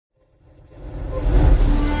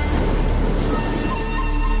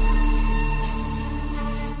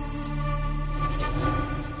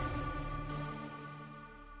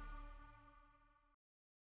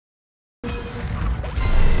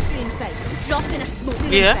Drop in a smoke.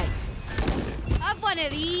 Yeah. Have one of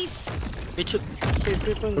these. It should.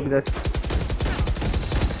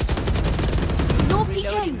 No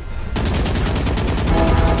peeking.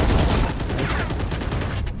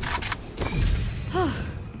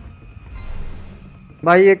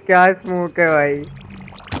 भाई ये क्या smoke है भाई,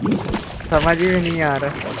 समझ ही नहीं आ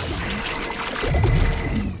रहा।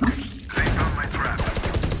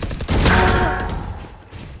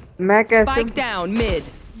 मैं कैसे? Spike down mid.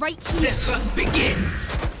 Right here. The hunt begins.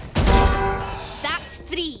 That's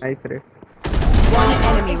 3. Nice रे। One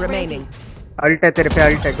enemy remaining. अल्ट है तेरे पे,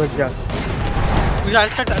 अल्ट है, घुस जा। मुझे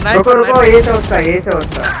अल्ट कर, नाइफ रुको रुको, ये से होता है, ये से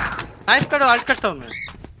होता है। नाइफ करो, अल्ट करता हूँ मैं।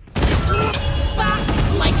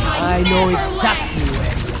 I know exactly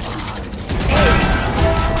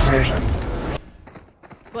where you are.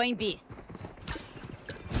 Going B.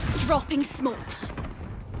 Dropping smokes.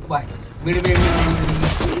 Why? Mid.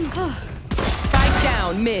 Spike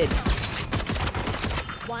down mid.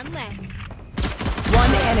 One less.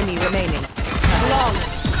 One enemy remaining. Long.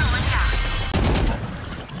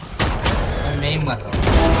 नहीं मर रहा।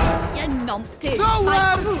 You numpty.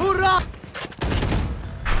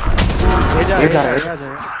 ये जा रहा है।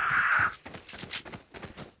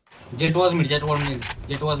 Jet was mid.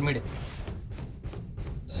 Drop mid in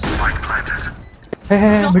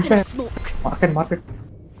पे, a smoke. मार्केट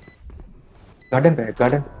गार्डन पे,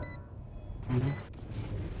 garden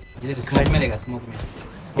इधर स्मोक में रहेगा, स्मोक में।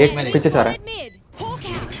 एक पीछे से आ रहा है। Mid. Hawk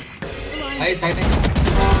out. भाई साइड है।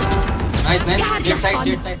 Nice jet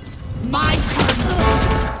side. My turn.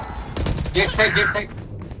 Jet side.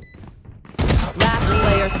 Last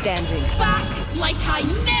player standing. Back like I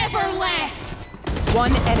never left.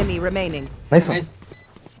 One enemy remaining. Nice nice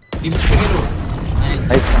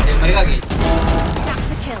मरेगा क्या? That's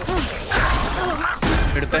a kill.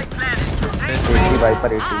 मिड पे। Wiper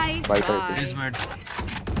 80 Is mid.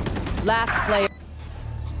 Last player.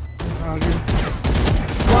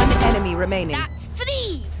 One enemy remaining. That's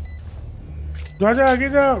 3. जा आगे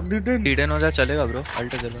जा। डीडन हो जा, चलेगा bro,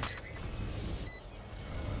 alt दे लो।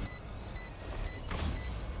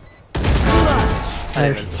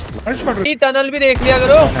 Tunnel भी देख लिया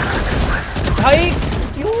करो भाई,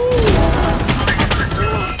 क्यों?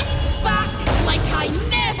 Back like I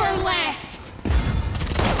never left.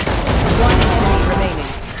 One enemy remaining.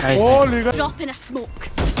 Drop in a smoke.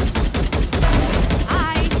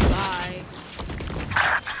 Bye.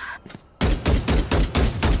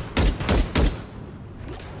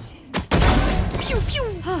 Pew pew.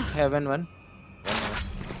 Heaven one.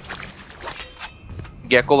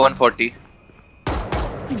 Gecko 140.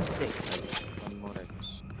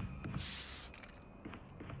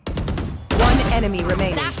 One enemy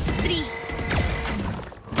remaining. That's 3.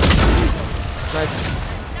 Nice.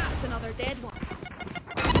 That's another dead one.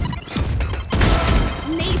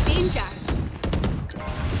 Need danger.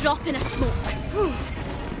 Drop in a smoke.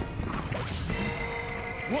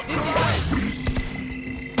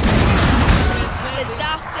 The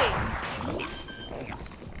dafty.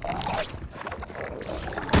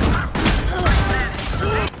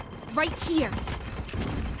 Right here.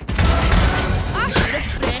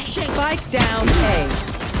 Refreshing. Spike down A.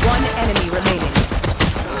 One enemy remaining.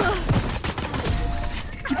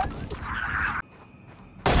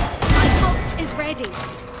 My ult is ready.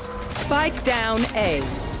 Spike down A.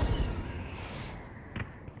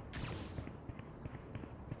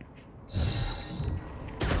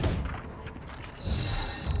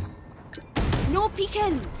 No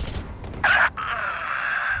peeking.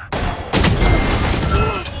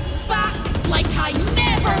 Back like I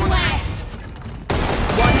never left.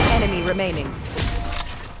 One enemy remaining.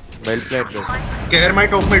 Well played, bro. Care my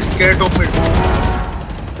top mid, care top mid.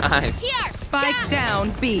 Nice. Here. Spike down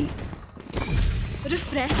B.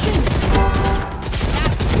 Refreshing.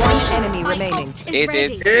 One enemy My remaining. ult is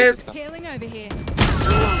ready. Healing over here.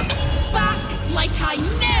 Back like I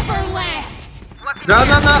never left. जा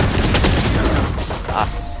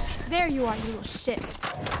There you are, you little shit.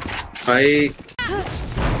 भाई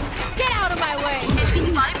Get out of my way.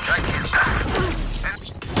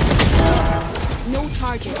 No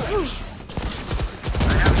charges.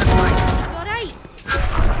 Alright.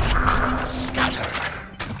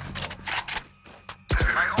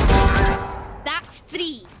 That's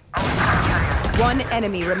 3. One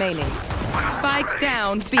enemy remaining. Spike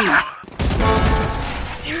down B.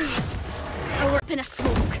 In a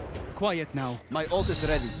smoke. Quiet now. My ult is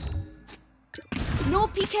ready. No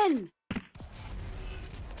peeking.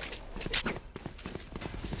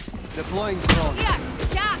 Deploying drone. Here,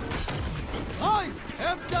 catch. I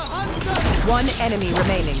am the hunter. One enemy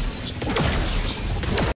remaining.